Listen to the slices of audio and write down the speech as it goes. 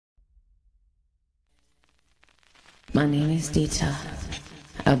My name is Dita.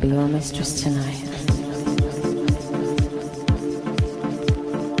 I'll be your mistress tonight.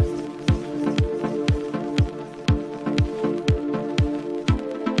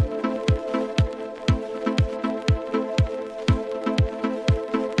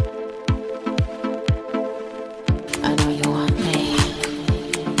 I know you want me.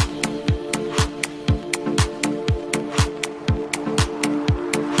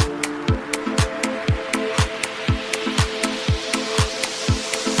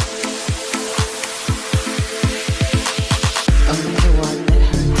 Only the one that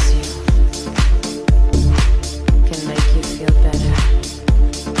hurts you can make you feel better.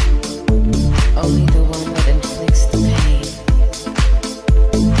 Only the one that inflicts the pain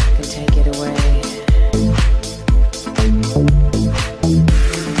can take it away.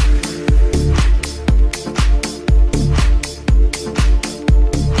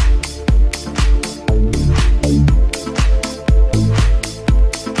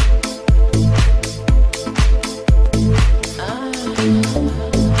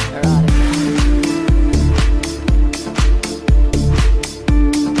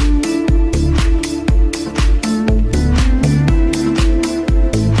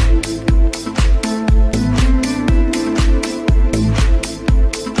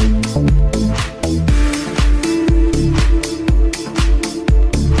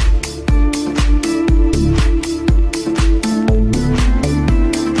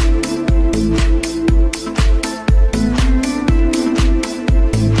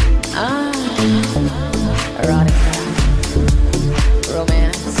 Erotica,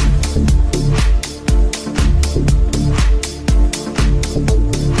 romance.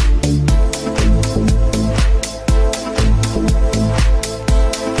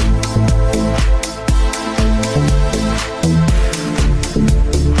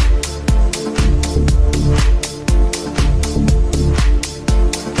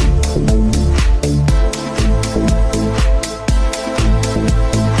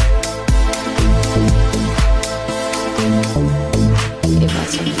 If I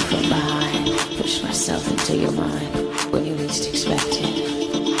take you from behind, push myself into your mind when you least expect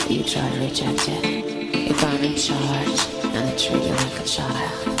it, you try to reject it. If I'm in charge and I treat you like a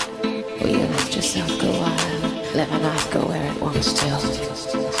child, will you let yourself go wild? Let my knife go where it wants to.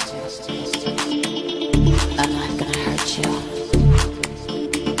 I'm not gonna hurt you.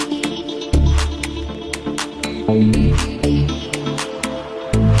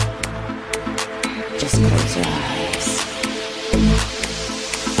 Just close your eyes.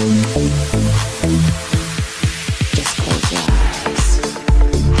 Just close your eyes.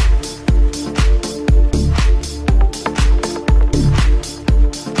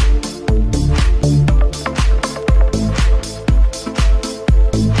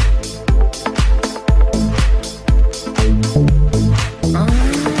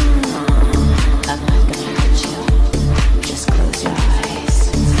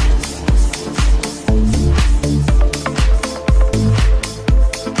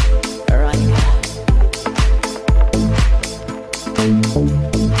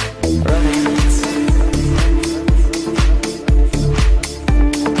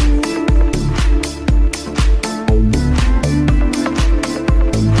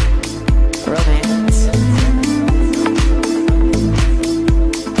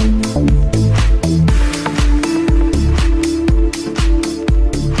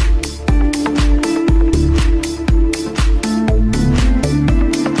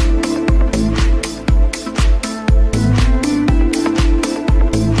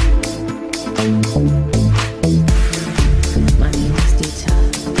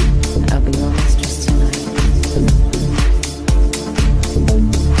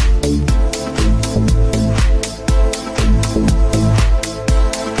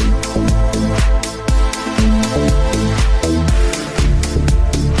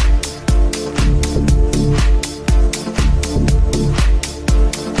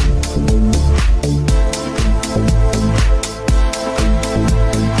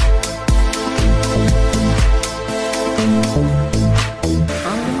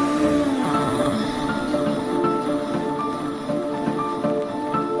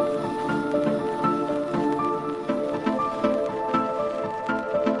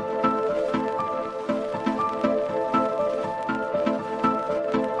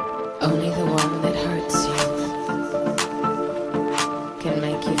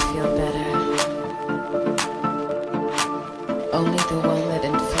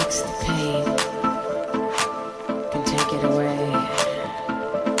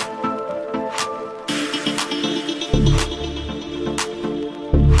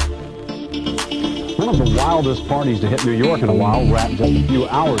 of the wildest parties to hit New York in a while wrapped just a few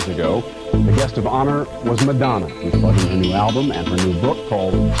hours ago. The guest of honor was Madonna, who's plugging her new album and her new book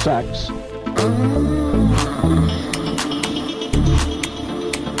called Sex.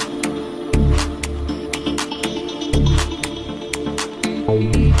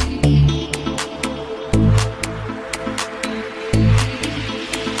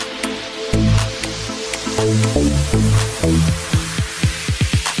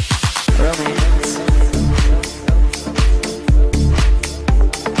 Romance,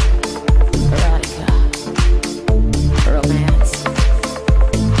 erotica, romance,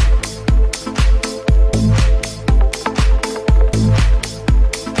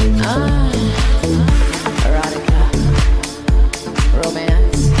 erotica,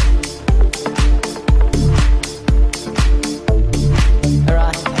 romance,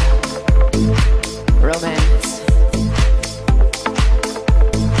 erotica, romance.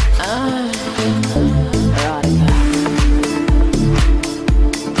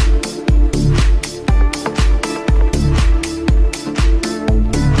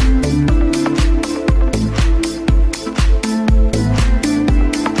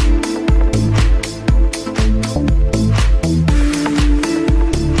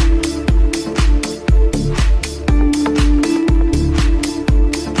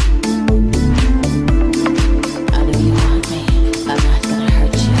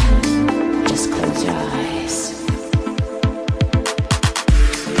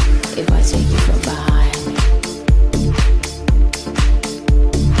 If I take you from behind,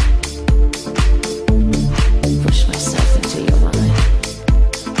 push myself into your mind.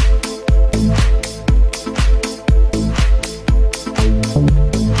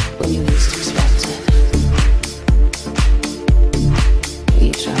 When you least expect it,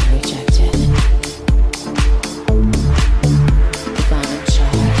 you try to reject it. If I'm in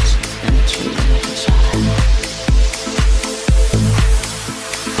charge and I treat you like a child,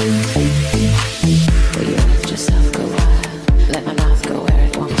 will you let yourself go wild? Let my mouth go where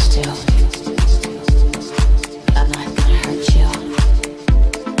it wants to. I'm not gonna hurt you.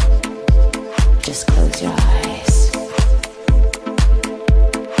 Just close your eyes.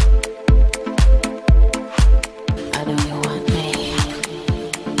 I know you want me.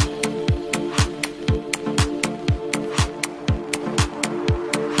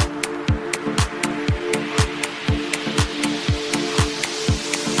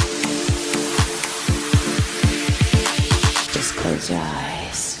 Just close your eyes.